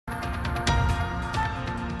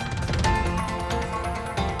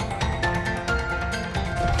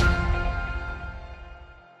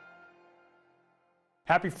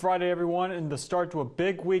Happy Friday, everyone, and the start to a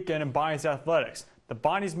big weekend in Bonnie's athletics. The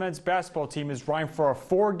Bonnie's men's basketball team is vying for a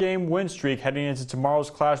 4-game win streak heading into tomorrow's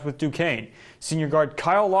clash with Duquesne. Senior guard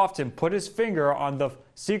Kyle Lofton put his finger on the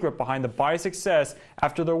secret behind the Bonnie's success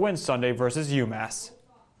after their win Sunday versus UMass.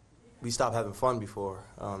 We stopped having fun before.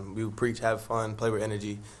 We would preach, have fun, play with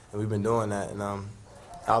energy, and we've been doing that. And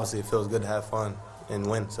obviously it feels good to have fun and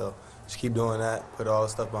win. So just keep doing that, put all the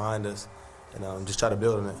stuff behind us, and just try to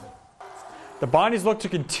build on it. The Bonnies look to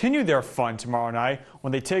continue their fun tomorrow night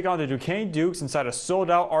when they take on the Duquesne Dukes inside a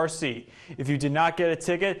sold-out RC. If you did not get a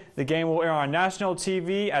ticket, the game will air on national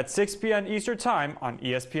TV at 6 p.m. Eastern Time on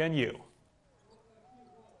ESPNU.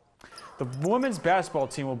 The women's basketball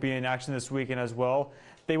team will be in action this weekend as well.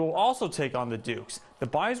 They will also take on the Dukes. The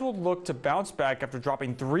Bonnies will look to bounce back after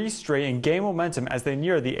dropping 3 straight and gain momentum as they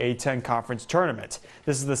near the A-10 conference tournament.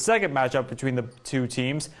 This is the second matchup between the two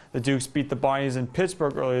teams. The Dukes beat the Bonnies in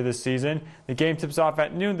Pittsburgh earlier this season. The game tips off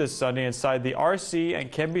at noon this Sunday inside the RC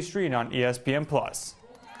and can be streamed on ESPN+.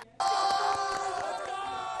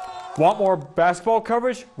 Want more basketball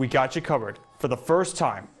coverage? We got you covered. For the first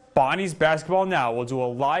time, Bonnies Basketball Now will do a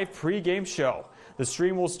live pre-game show. The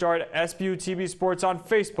stream will start at Sbu-Tv Sports on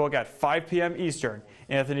Facebook at 5 p.m. Eastern.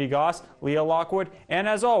 Anthony Goss, Leah Lockwood, and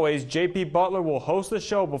as always, JP Butler will host the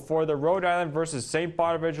show before the Rhode Island versus St.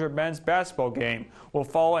 Bonaventure men's basketball game will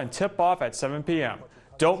follow and tip off at 7 p.m.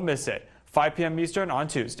 Don't miss it. 5 p.m. Eastern on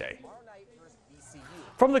Tuesday.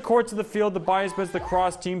 From the court to the field, the Bonnies men's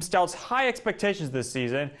lacrosse team stouts high expectations this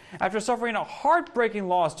season. After suffering a heartbreaking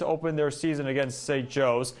loss to open their season against St.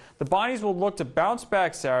 Joe's, the Bonnies will look to bounce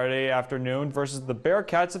back Saturday afternoon versus the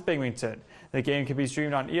Bearcats of Binghamton. The game can be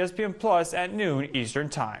streamed on ESPN Plus at noon Eastern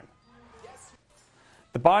Time.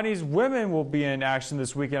 The Bonnies women will be in action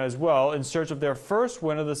this weekend as well in search of their first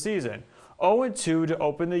win of the season. 0-2 to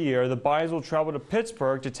open the year, the Bonnies will travel to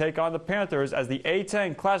Pittsburgh to take on the Panthers as the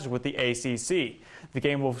A-10 clashes with the ACC. The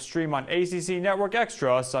game will stream on ACC Network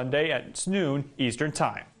Extra Sunday at noon Eastern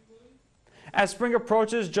Time. As spring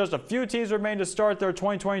approaches, just a few teams remain to start their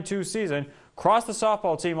 2022 season. Cross the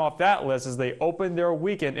softball team off that list as they open their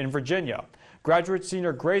weekend in Virginia. Graduate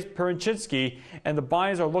senior Grace Perinchinsky and the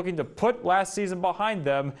Bonnies are looking to put last season behind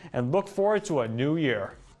them and look forward to a new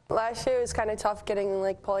year. Last year it was kind of tough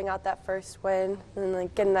pulling out that first win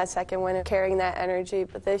and getting that second win and carrying that energy.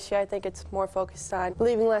 But this year I think it's more focused on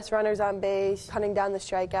leaving less runners on base, cutting down the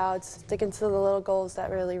strikeouts, sticking to the little goals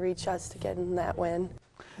that really reach us to getting that win.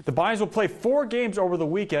 The Bonnies will play 4 games over the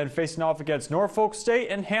weekend, facing off against Norfolk State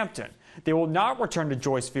and Hampton. They will not return to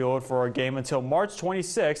Joyce Field for a game until March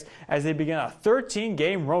 26 as they begin a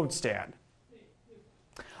 13-game road stand.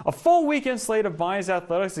 A full weekend slate of Bonnies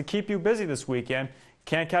athletics to keep you busy this weekend.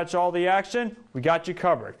 Can't catch all the action? We got you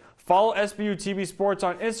covered. Follow Sbu-Tv Sports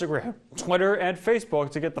on Instagram, Twitter, and Facebook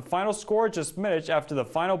to get the final score just minutes after the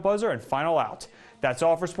final buzzer and final out. That's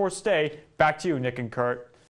all for Sports Day. Back to you, Nick and Kurt.